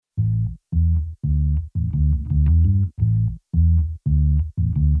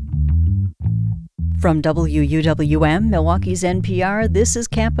From WUWM, Milwaukee's NPR, this is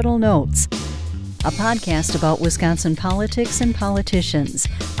Capitol Notes, a podcast about Wisconsin politics and politicians.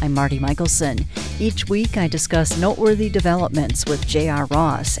 I'm Marty Michelson. Each week I discuss noteworthy developments with J.R.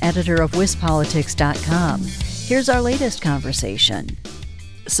 Ross, editor of WisPolitics.com. Here's our latest conversation.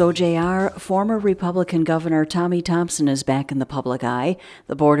 So, J.R., former Republican Governor Tommy Thompson is back in the public eye.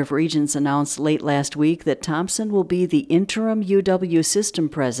 The Board of Regents announced late last week that Thompson will be the interim UW system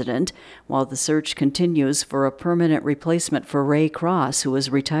president, while the search continues for a permanent replacement for Ray Cross, who is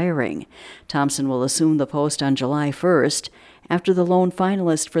retiring. Thompson will assume the post on July 1st, after the lone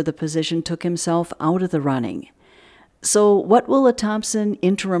finalist for the position took himself out of the running. So, what will a Thompson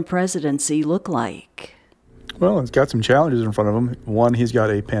interim presidency look like? Well, it's got some challenges in front of him. One, he's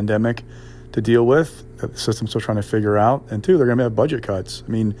got a pandemic to deal with that the system's still trying to figure out. And two, they're going to have budget cuts. I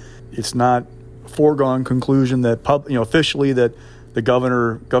mean, it's not a foregone conclusion that officially that the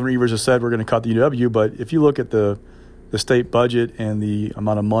Governor Evers has said we're going to cut the UW. But if you look at the state budget and the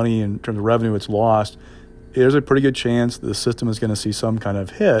amount of money in terms of revenue it's lost, there's a pretty good chance the system is going to see some kind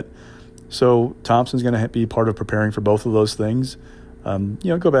of hit. So Thompson's going to be part of preparing for both of those things.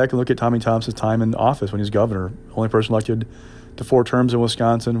 Go back and look at Tommy Thompson's time in office when he was governor. Only person elected to 4 terms in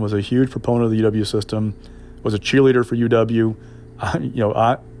Wisconsin, was a huge proponent of the UW system, was a cheerleader for UW.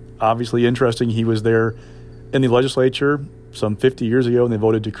 Obviously interesting, he was there in the legislature some 50 years ago when they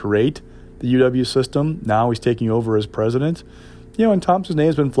voted to create the UW system. Now he's taking over as president. And Thompson's name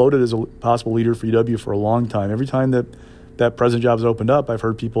has been floated as a possible leader for UW for a long time. Every time that president job has opened up, I've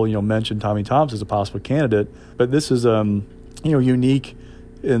heard people, mention Tommy Thompson as a possible candidate. But this is unique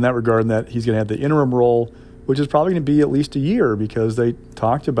in that regard, in that he's going to have the interim role, which is probably going to be at least a year, because they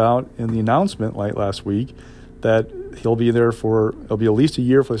talked about in the announcement last week that it'll be at least a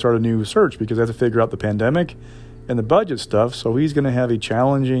year before they start a new search, because they have to figure out the pandemic and the budget stuff. So he's going to have a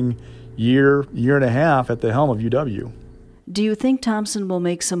challenging year and a half at the helm of UW. Do you think Thompson will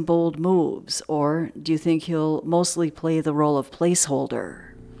make some bold moves, or do you think he'll mostly play the role of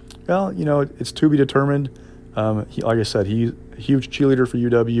placeholder? Well, it's to be determined. Like I said, he's a huge cheerleader for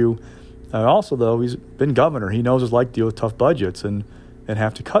UW. Also, though, he's been governor. He knows what it's like to deal with tough budgets and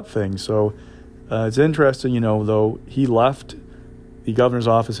have to cut things. So it's interesting, though he left the governor's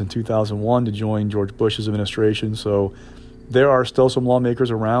office in 2001 to join George Bush's administration. So there are still some lawmakers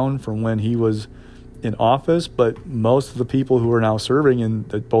around from when he was in office, but most of the people who are now serving in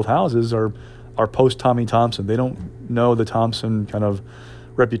both houses are post-Tommy Thompson. They don't know the Thompson kind of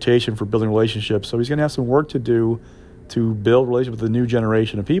reputation for building relationships. So he's going to have some work to do to build relationships with the new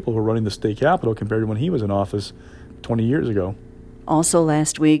generation of people who are running the state capitol compared to when he was in office 20 years ago. Also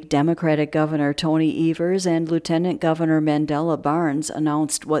last week, Democratic Governor Tony Evers and Lieutenant Governor Mandela Barnes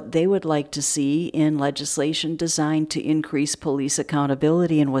announced what they would like to see in legislation designed to increase police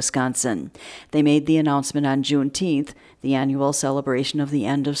accountability in Wisconsin. They made the announcement on Juneteenth, the annual celebration of the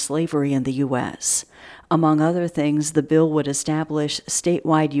end of slavery in the U.S. Among other things, the bill would establish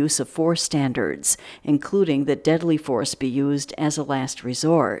statewide use of force standards, including that deadly force be used as a last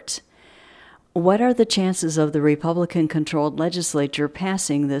resort. What are the chances of the Republican-controlled legislature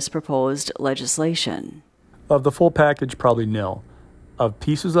passing this proposed legislation? Of the full package, probably nil. Of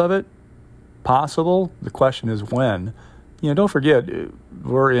pieces of it, possible. The question is when. Don't forget,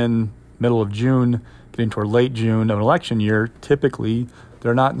 we're in middle of June, getting toward late June of an election year. Typically,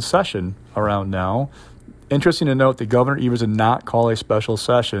 they're not in session around now. Interesting to note that Governor Evers did not call a special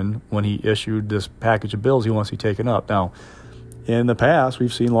session when he issued this package of bills he wants to see taken up. Now, in the past,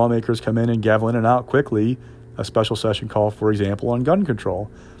 we've seen lawmakers come in and gavel in and out quickly. A special session call, for example, on gun control.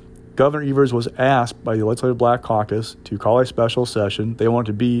 Governor Evers was asked by the Legislative Black Caucus to call a special session. They wanted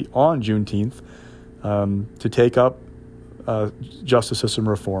to be on Juneteenth to take up justice system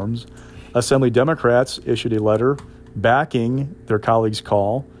reforms. Assembly Democrats issued a letter backing their colleagues'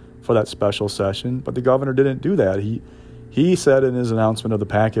 call for that special session, but the governor didn't do that. He said in his announcement of the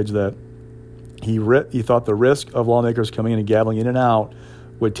package that he thought the risk of lawmakers coming in and gaveling in and out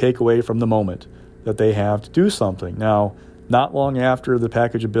would take away from the moment that they have to do something. Now, not long after the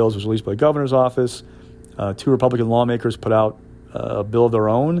package of bills was released by the governor's office, 2 Republican lawmakers put out a bill of their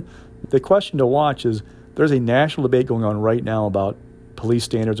own. The question to watch is there's a national debate going on right now about police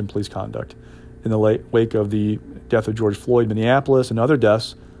standards and police conduct in the wake of the death of George Floyd in Minneapolis and other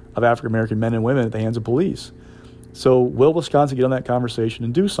deaths of African-American men and women at the hands of police. So will Wisconsin get on that conversation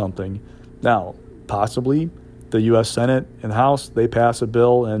and do something? Now, possibly the U.S. Senate and House, they pass a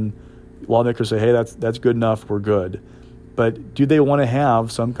bill and lawmakers say, hey, that's good enough, we're good. But do they want to have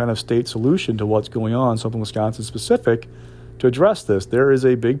some kind of state solution to what's going on, something Wisconsin-specific, to address this? There is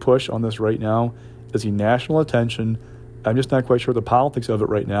a big push on this right now. There's a national attention I'm just not quite sure the politics of it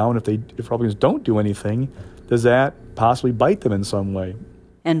right now. And if Republicans don't do anything, does that possibly bite them in some way?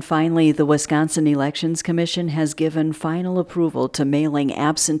 And finally, the Wisconsin Elections Commission has given final approval to mailing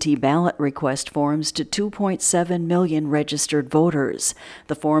absentee ballot request forms to 2.7 million registered voters.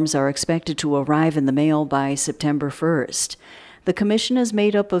 The forms are expected to arrive in the mail by September 1st. The commission is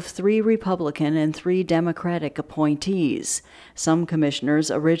made up of 3 Republican and 3 Democratic appointees. Some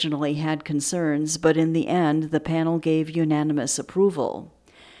commissioners originally had concerns, but in the end, the panel gave unanimous approval.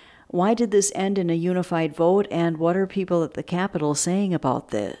 Why did this end in a unified vote, and what are people at the Capitol saying about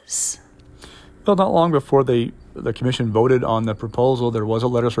this? Well, not long before the commission voted on the proposal, there was a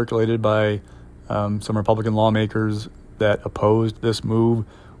letter circulated by some Republican lawmakers that opposed this move,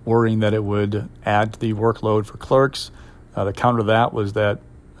 worrying that it would add to the workload for clerks. The counter to that was that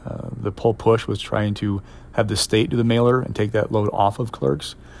the poll push was trying to have the state do the mailer and take that load off of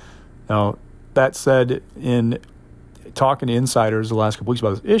clerks. Now, that said, in talking to insiders the last couple weeks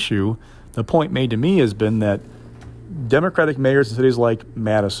about this issue, the point made to me has been that Democratic mayors in cities like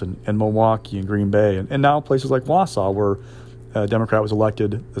Madison and Milwaukee and Green Bay, and now places like Wausau, where a Democrat was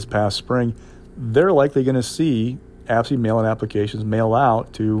elected this past spring, they're likely going to see absentee mail-in applications mail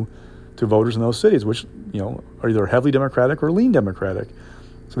out to voters in those cities, which are either heavily Democratic or lean Democratic.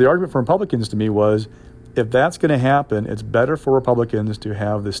 So the argument for Republicans to me was, if that's going to happen, it's better for Republicans to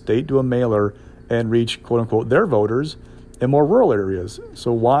have the state do a mailer and reach, quote-unquote, their voters in more rural areas.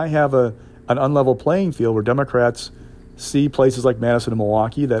 So why have an unlevel playing field where Democrats see places like Madison and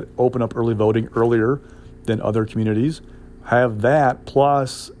Milwaukee that open up early voting earlier than other communities, have that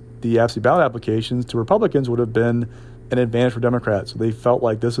plus the absentee ballot applications to Republicans would have been an advantage for Democrats. So they felt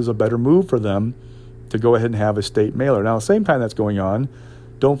like this is a better move for them to go ahead and have a state mailer. Now, at the same time that's going on,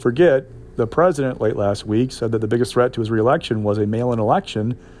 don't forget, the president late last week said that the biggest threat to his reelection was a mail-in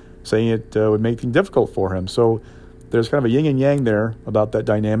election, saying it would make things difficult for him. So there's kind of a yin and yang there about that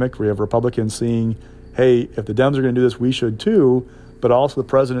dynamic. We have Republicans seeing, hey, if the Dems are going to do this, we should too, but also the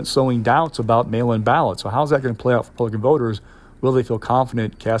president sowing doubts about mail-in ballots. So how's that going to play out for Republican voters? Will they feel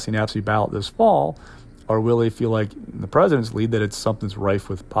confident casting an absentee ballot this fall, or will they feel like in the president's lead that it's something that's rife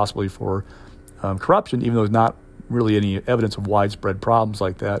with possibly for corruption, even though there's not really any evidence of widespread problems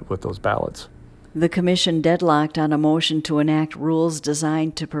like that with those ballots? The commission deadlocked on a motion to enact rules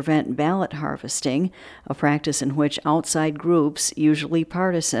designed to prevent ballot harvesting, a practice in which outside groups, usually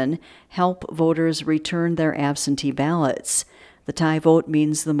partisan, help voters return their absentee ballots. The tie vote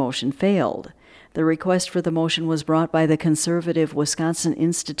means the motion failed. The request for the motion was brought by the conservative Wisconsin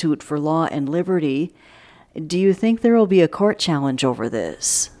Institute for Law and Liberty. Do you think there will be a court challenge over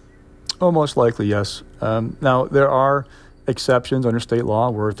this? Oh, most likely, yes. Now, there are exceptions under state law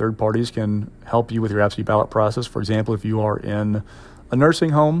where third parties can help you with your absentee ballot process. For example, if you are in a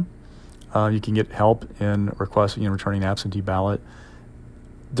nursing home, you can get help in requesting and returning an absentee ballot.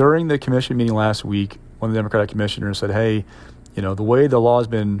 During the commission meeting last week, one of the Democratic commissioners said, hey, the way the law has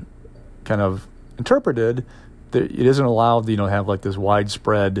been kind of interpreted, it isn't allowed to have like this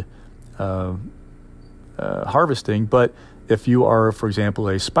widespread harvesting. But if you are, for example,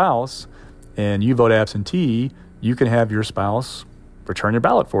 a spouse and you vote absentee, you can have your spouse return your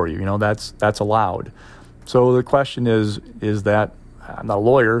ballot for you. That's allowed. So the question is that, I'm not a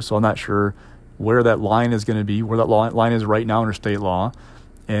lawyer, so I'm not sure where that line is going to be, where that line is right now under state law.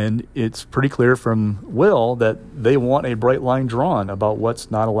 And it's pretty clear from Will that they want a bright line drawn about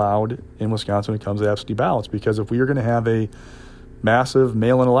what's not allowed in Wisconsin when it comes to absentee ballots. Because if we are going to have a massive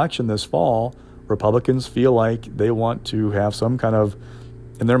mail-in election this fall, Republicans feel like they want to have some kind of,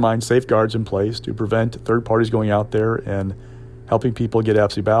 in their mind, safeguards in place to prevent third parties going out there and helping people get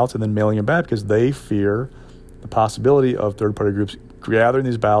absentee ballots and then mailing them back, because they fear the possibility of third-party groups gathering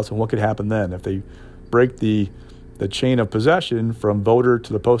these ballots and what could happen then if they break the chain of possession from voter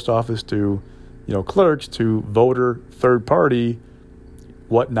to the post office to clerks to voter, third party,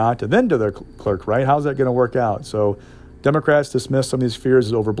 whatnot, and then to their clerk, right? How's that going to work out? So Democrats dismiss some of these fears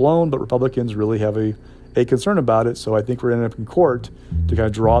as overblown, but Republicans really have a concern about it. So I think we're going to end up in court to kind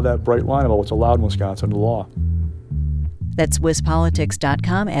of draw that bright line about what's allowed in Wisconsin under law. That's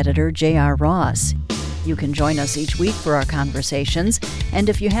WisPolitics.com editor J.R. Ross. You can join us each week for our conversations, and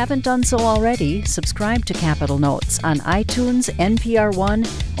if you haven't done so already, subscribe to Capital Notes on iTunes, NPR One,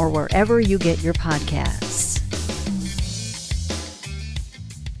 or wherever you get your podcasts.